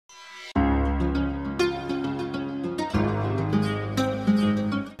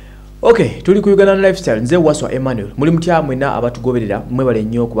Okay, tuli ku Uganda lifestyle nze waswa Emmanuel. Muli mutya mwena abatugoberera mwebale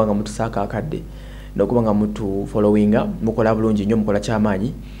nnyo kubanga mutusaka akadde n'okubanga mutu followinga mukola bulungi nnyo mukola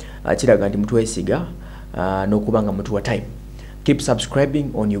kyamaanyi kiraga nti mutwesiga n'okubanga mutuwa time. Keep subscribing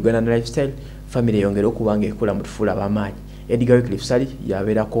on Uganda lifestyle. Family yongera okubanga ekula mutufula abamaanyi. Edgar Wycliffe Sali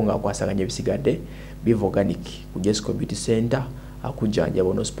yabeerako nga akwasaganya ebisigadde Biv Organic ku Jesco Beauty Center akujjanja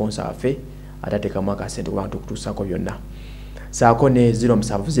bono sponsor afe atateka mwaka sente kubantu kutusako byonna. Saako ne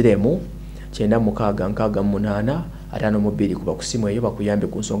 07 9 5 kuba kusimu eyo bakuyambe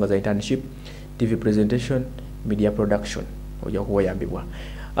ku nsonga za internship, TV presentation, media production oja kuwayambibwa.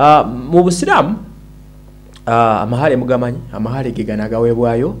 Mu Abasiramu Amahale mugamanyi Amahale geganaga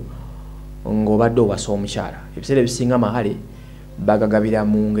webwayo ngobadde owasa omukyala. Ebiseera bisinga Amahale bagagabira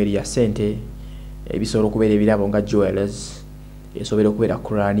mu ngeri ya sente ebisobola okubeera ebirabo nga jewelers esobola okubeera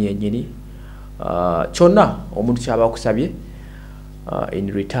Qurani yennyini kyonna omuntu kyaba okusabye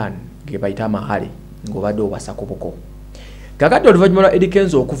in return gebayita Amahale ngobadde owasa ku buko. Kakati oluvannyuma lwa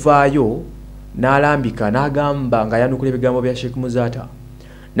Kenzo okuvaayo n'alambika n'agamba nga yanukula ebigambo bya Sheikh Muzata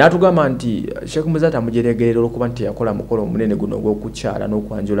n'atugamba nti Sheikh Muzata mujeregerera olwokuba nti yakola mukolo omunene guno ogw'okukyala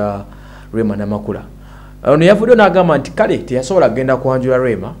n'okwanjula Rema n'amakula. Ono yavudde n'agamba nti kale teyasobola kugenda kwanjula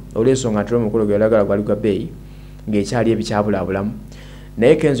Rema olw'ensonga nti omukolo gw'ayagala gwali gwa bbeeyi ng'ekyali ebikyabulaabulamu.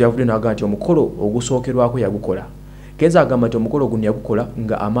 Naye Kenzo yavudde n'agamba nti omukolo ogusookerwako yagukola. Kenzo agamba nti omukolo guno yagukola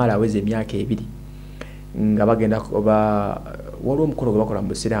nga Amahale aweze emyaka 2 nga bagenda waliwo omukolo gwe bakola mu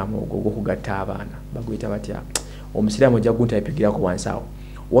Basiramu ogw'okugatta abaana baguyita batya omusiraamu ojja guntayipigirako wansi awo.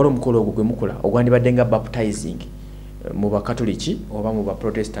 Waliwo omukolo ogwo gwe mukola ogwandibadde nga baptizing mu bakatoliki oba mu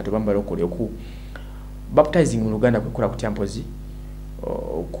baprotestant oba mu balokole baptizing mu Luganda kwekola kutya mpozi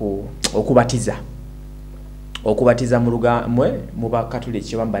okubatiza mu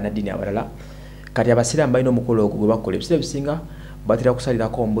bakatoliki oba mu banaddiini abalala. Kati Abasiramu balina omukolo ogwo gwe bakola ebiseera bisinga batera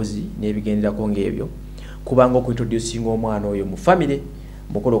kusalirako mbuzi n'ebigenderako ng'ebyo kubanga okuintroducinga omwana oyo mu family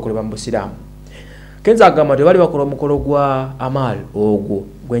mukolo okolebwa mu Basiramu. Kenzo agamba nti bali bakola omukolo gwa Amahale ogwo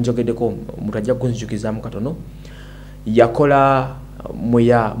gwenjogeddeko omuntu ajja kunzijukizaamu katono yakola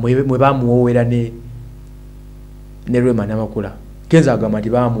mwe bamuwoowera ne Rema n'amakula. Kenzo agamba nti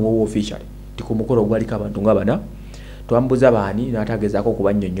bamuwoowa officially ti ku mukolo gwaliko abantu nga bana twambuza baani n'atagezaako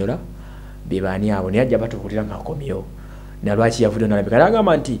okubannyonnyola be baani abo naye ajja batukulira ng'akomyewo nalwaki yavudde n'alabika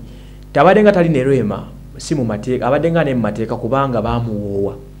n'agamba nti tabadde nga tali ne Rema si mu mateeka abadde nga ne mu mateeka kubanga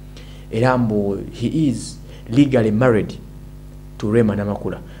bamuwoowa era mbu he is legally married to Rema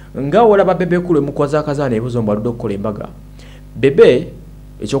n'amakula. Nga olaba bebe kule mukwazakazaana ebibuzo mbu aludde okukola embaga bebe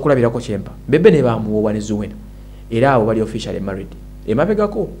ekyokulabirako kyempa bebe ne bamuwoowa ne Zuwena era abo bali officially married.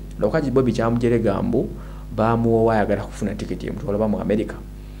 Emabegako Lokaji Bobby kyamujerega mbu bamuwoowa ayagala kufuna tiketi emutwala ba mu America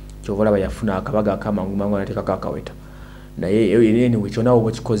kyova olaba yafuna akabaga akamangu mangu anateekako akaweta naye anyway kyonna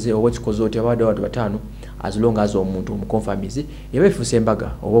oba kikoze oti abadde abantu 5 as long as omuntu omukonfamizi yaba efuuse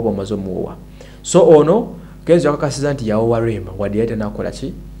embaga oba omaze omuwoowa. So ono Kenzo yakakasiza nti yawowa Rema wadde yali tanakola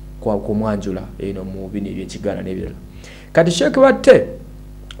ki kumwanjula eno mu bino ebyekiganda n'ebirala. Kati Sheikh batte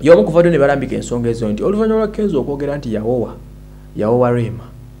y'omu kuvadde ne balambika ensonga ezo nti oluvannyuma lwa Kenzo okwogera nti yawowa Rema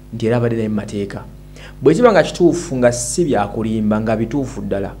nti era abadde naye mu mateeka bwe kiba nga kituufu nga si byakulimba nga bituufu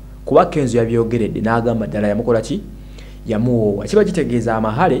ddala kuba Kenzo yabyogeredde n'agamba ddala yamukola ki yamuwoowa. Kiba kitegeeza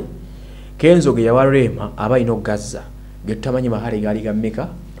Amahale Kenzo ge yawa Rema aba alina okugazza ge tutamanyi Amahale gaali ga mmeka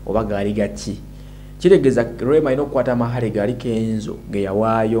oba gaali ga ki. Kitegeeza Rema alina okukwata Amahale gaali Kenzo ge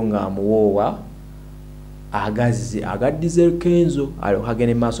yawaayo ng'amuwoowa agazze agaddize Kenzo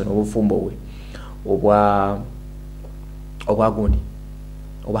agende maaso n'obufumbo bwe obwa gundi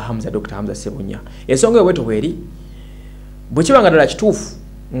oba Dr. Hamza Sebunya. Ensonga eyo bwetyo bweri bwe kiba nga ddala kituufu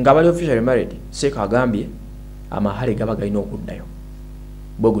nga bali officially married Seeka agambye Amahale gaba galina okuddayo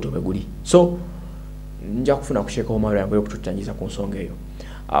bwe guto bwe guli. So nja kufuna kusheka omwana yange okututanyiza ku nsonga eyo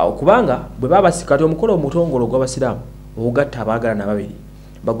kubanga bwe baba sikati omukolo omutongolo gw'Abasiramu obugatta abaagalana babiri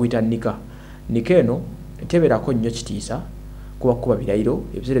baguyita nika eno tebeerako nnyo kitiisa kuba birayiro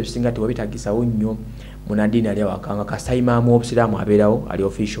ebiseera ebisinga tewabitagisawo nnyo munaddiini ali awakanga kasitayimaamu w'Obusiraamu abeerawo ali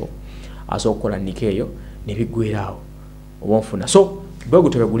official asobola okukola nika eyo ne biggweeraawo oba nfuna. So bwe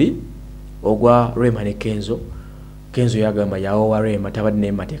guto bwe guli ogwa Rema ne Kenzo yagamba yawowa Rema tabadde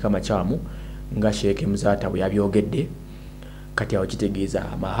naye mateeka makyamu nga Sheikh Muzata bwe yabyogedde. Kati awo kitegeeza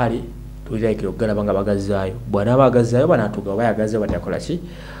Amahale tuliraikira okugalaba nga bagazzaayo bw'anaaba agazzaayo banaatuga oba yagazze batayakola ki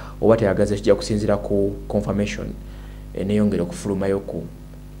oba teyagazze kijja kusinziira ku confirmation eneyongera okufulumayo ku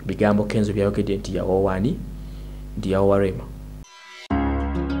bigambo Kenzo byayogedde nti yawowa Rema.